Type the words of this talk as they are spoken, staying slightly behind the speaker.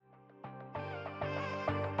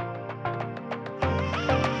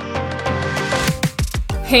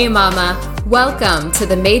Hey mama, welcome to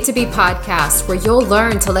the Made to Be podcast, where you'll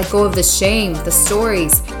learn to let go of the shame, the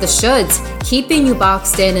stories, the shoulds, keeping you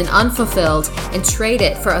boxed in and unfulfilled, and trade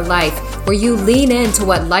it for a life where you lean into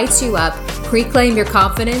what lights you up, reclaim your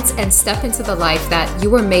confidence, and step into the life that you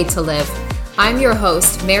were made to live. I'm your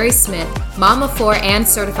host, Mary Smith, Mama 4 and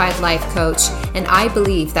certified life coach, and I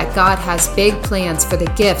believe that God has big plans for the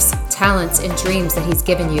gifts, talents, and dreams that He's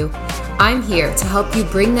given you. I'm here to help you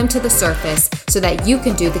bring them to the surface so that you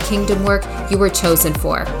can do the kingdom work you were chosen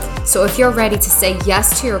for. So if you're ready to say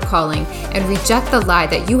yes to your calling and reject the lie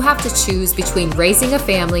that you have to choose between raising a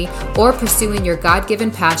family or pursuing your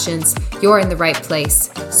God-given passions, you're in the right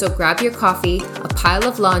place. So grab your coffee, a pile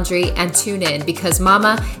of laundry, and tune in because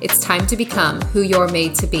mama, it's time to become who you're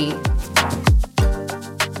made to be.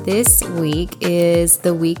 This week is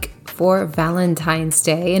the week for Valentine's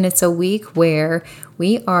Day, and it's a week where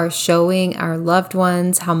we are showing our loved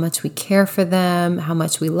ones how much we care for them, how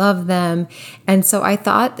much we love them. And so I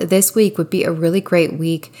thought this week would be a really great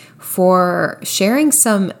week for sharing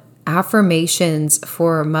some affirmations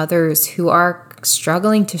for mothers who are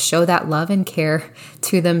struggling to show that love and care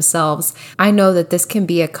to themselves. I know that this can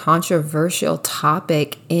be a controversial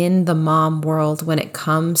topic in the mom world when it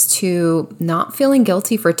comes to not feeling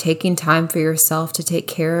guilty for taking time for yourself to take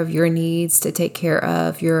care of your needs, to take care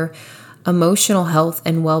of your emotional health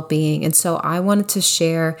and well-being. And so I wanted to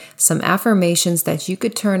share some affirmations that you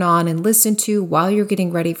could turn on and listen to while you're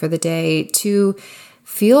getting ready for the day to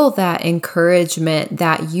feel that encouragement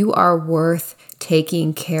that you are worth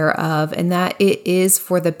taking care of and that it is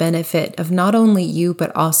for the benefit of not only you,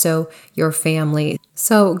 but also your family.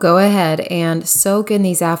 So go ahead and soak in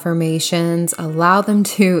these affirmations, allow them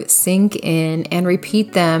to sink in and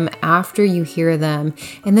repeat them after you hear them.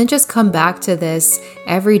 And then just come back to this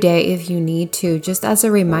every day if you need to, just as a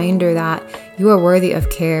reminder that you are worthy of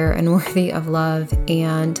care and worthy of love,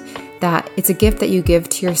 and that it's a gift that you give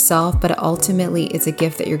to yourself, but ultimately it's a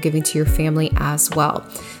gift that you're giving to your family as well.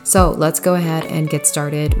 So let's go ahead and get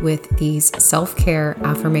started with these self-care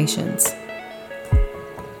affirmations.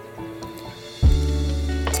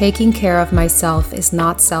 Taking care of myself is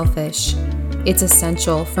not selfish. It's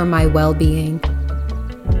essential for my well-being.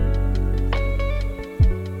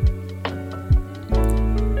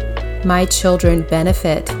 My children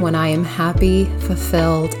benefit when I am happy,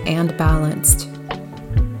 fulfilled, and balanced.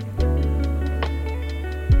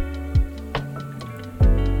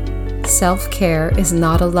 Self-care is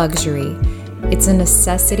not a luxury. It's a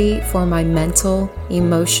necessity for my mental,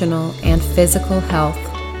 emotional, and physical health.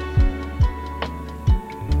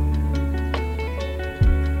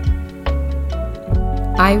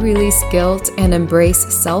 I release guilt and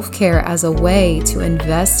embrace self-care as a way to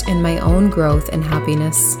invest in my own growth and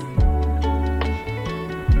happiness.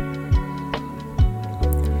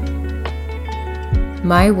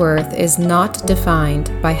 My worth is not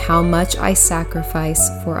defined by how much I sacrifice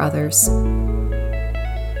for others.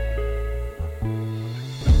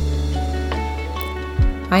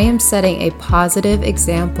 I am setting a positive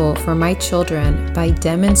example for my children by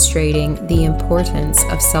demonstrating the importance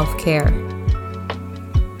of self-care.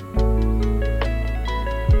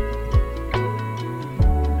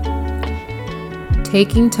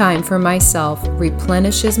 Taking time for myself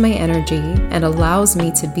replenishes my energy and allows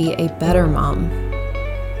me to be a better mom.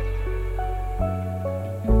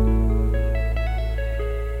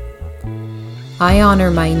 I honor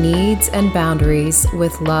my needs and boundaries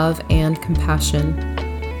with love and compassion.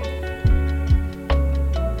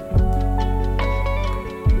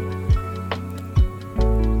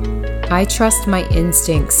 I trust my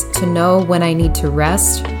instincts to know when I need to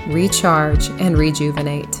rest, recharge, and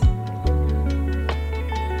rejuvenate.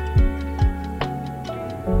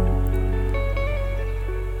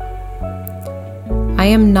 I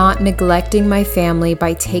am not neglecting my family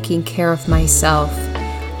by taking care of myself.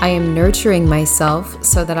 I am nurturing myself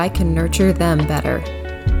so that I can nurture them better.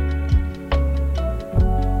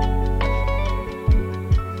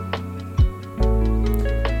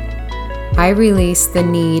 I release the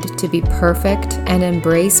need to be perfect and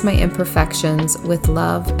embrace my imperfections with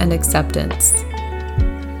love and acceptance.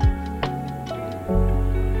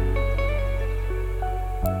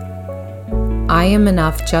 I am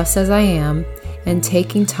enough just as I am, and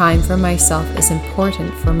taking time for myself is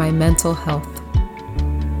important for my mental health.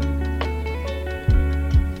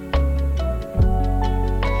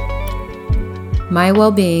 My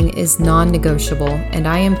well-being is non-negotiable, and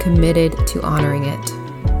I am committed to honoring it.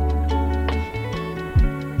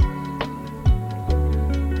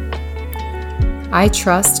 I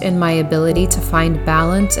trust in my ability to find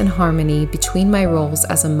balance and harmony between my roles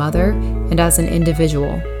as a mother and as an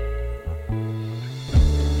individual.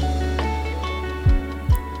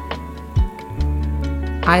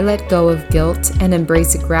 I let go of guilt and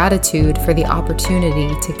embrace gratitude for the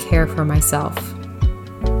opportunity to care for myself.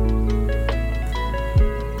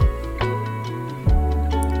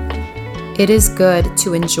 It is good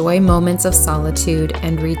to enjoy moments of solitude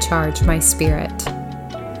and recharge my spirit.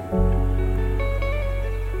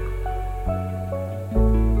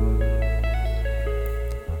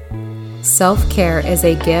 Self-care is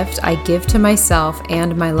a gift I give to myself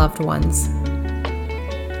and my loved ones.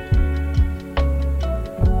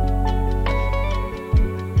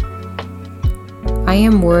 I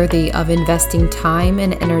am worthy of investing time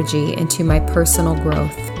and energy into my personal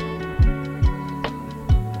growth.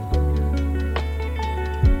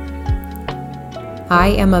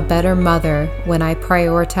 I am a better mother when I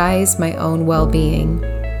prioritize my own well-being.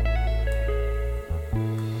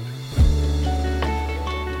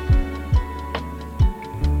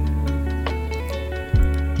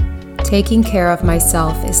 Taking care of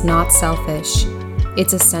myself is not selfish.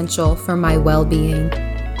 It's essential for my well-being.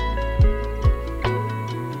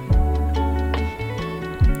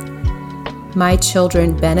 My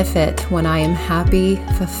children benefit when I am happy,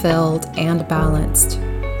 fulfilled, and balanced.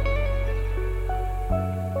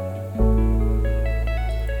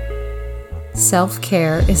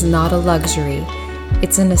 Self-care is not a luxury.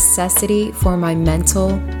 It's a necessity for my mental,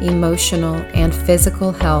 emotional, and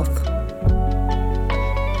physical health.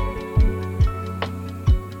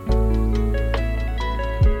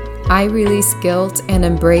 I release guilt and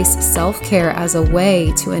embrace self-care as a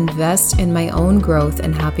way to invest in my own growth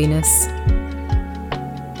and happiness.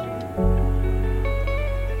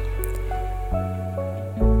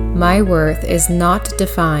 My worth is not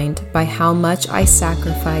defined by how much I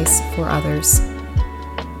sacrifice for others.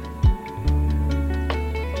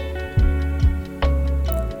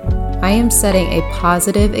 I am setting a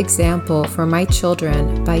positive example for my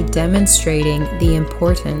children by demonstrating the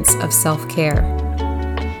importance of self-care.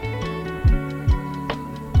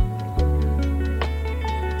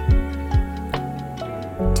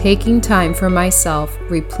 Taking time for myself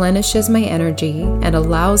replenishes my energy and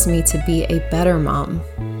allows me to be a better mom.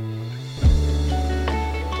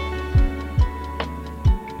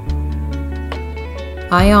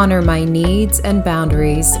 I honor my needs and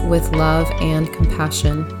boundaries with love and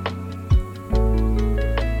compassion.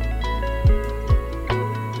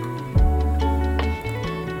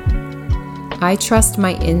 I trust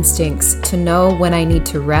my instincts to know when I need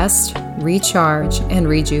to rest, recharge, and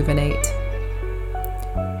rejuvenate.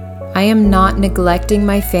 I am not neglecting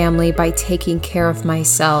my family by taking care of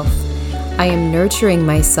myself. I am nurturing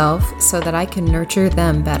myself so that I can nurture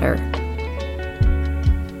them better.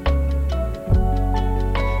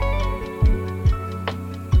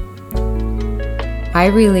 I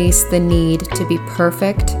release the need to be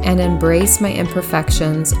perfect and embrace my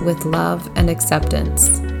imperfections with love and acceptance.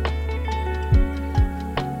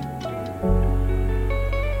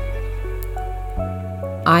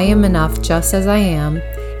 I am enough just as I am,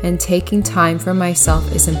 and taking time for myself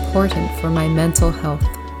is important for my mental health.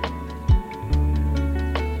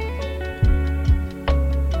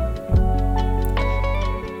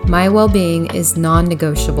 My well-being is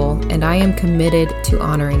non-negotiable, and I am committed to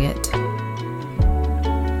honoring it.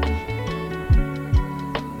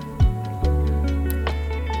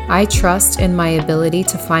 I trust in my ability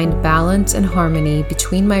to find balance and harmony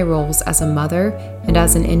between my roles as a mother and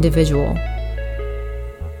as an individual.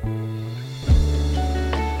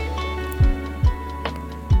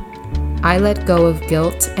 I let go of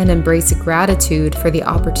guilt and embrace gratitude for the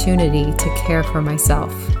opportunity to care for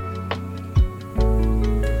myself.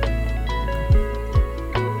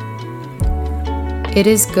 It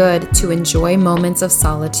is good to enjoy moments of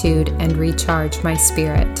solitude and recharge my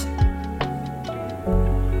spirit.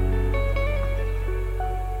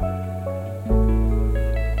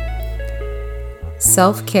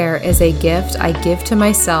 Self-care is a gift I give to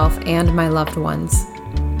myself and my loved ones.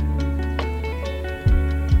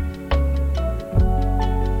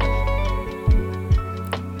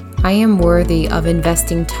 I am worthy of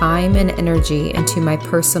investing time and energy into my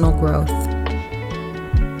personal growth.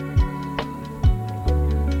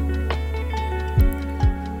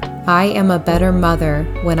 I am a better mother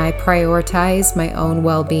when I prioritize my own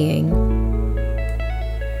well-being.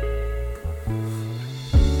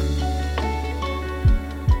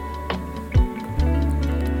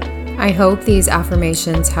 I hope these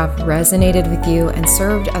affirmations have resonated with you and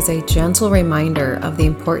served as a gentle reminder of the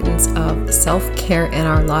importance of self-care in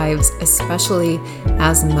our lives, especially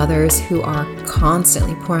as mothers who are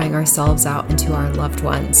constantly pouring ourselves out into our loved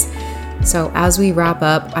ones. So as we wrap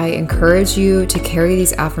up, I encourage you to carry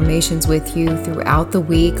these affirmations with you throughout the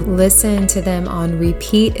week. Listen to them on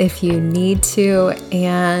repeat if you need to,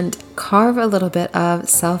 and carve a little bit of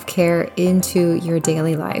self-care into your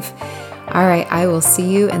daily life. All right, I will see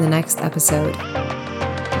you in the next episode.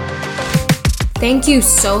 Thank you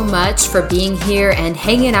so much for being here and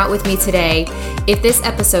hanging out with me today. If this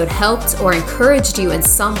episode helped or encouraged you in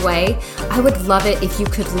some way, I would love it if you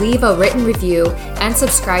could leave a written review and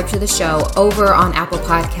subscribe to the show over on Apple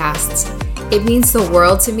Podcasts. It means the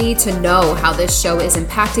world to me to know how this show is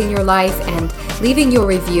impacting your life, and leaving your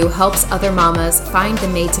review helps other mamas find the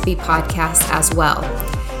Made to Be podcast as well.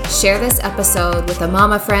 Share this episode with a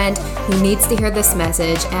mama friend who needs to hear this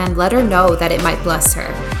message and let her know that it might bless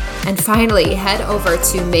her. And finally, head over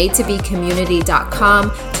to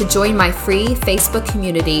madetobecommunity.com to join my free Facebook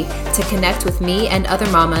community to connect with me and other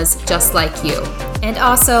mamas just like you. And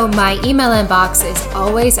also, my email inbox is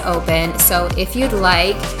always open, so if you'd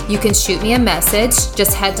like, you can shoot me a message.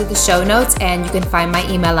 Just head to the show notes and you can find my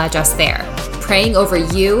email address there. Praying over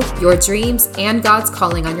you, your dreams, and God's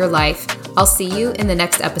calling on your life. I'll see you in the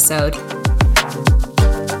next episode.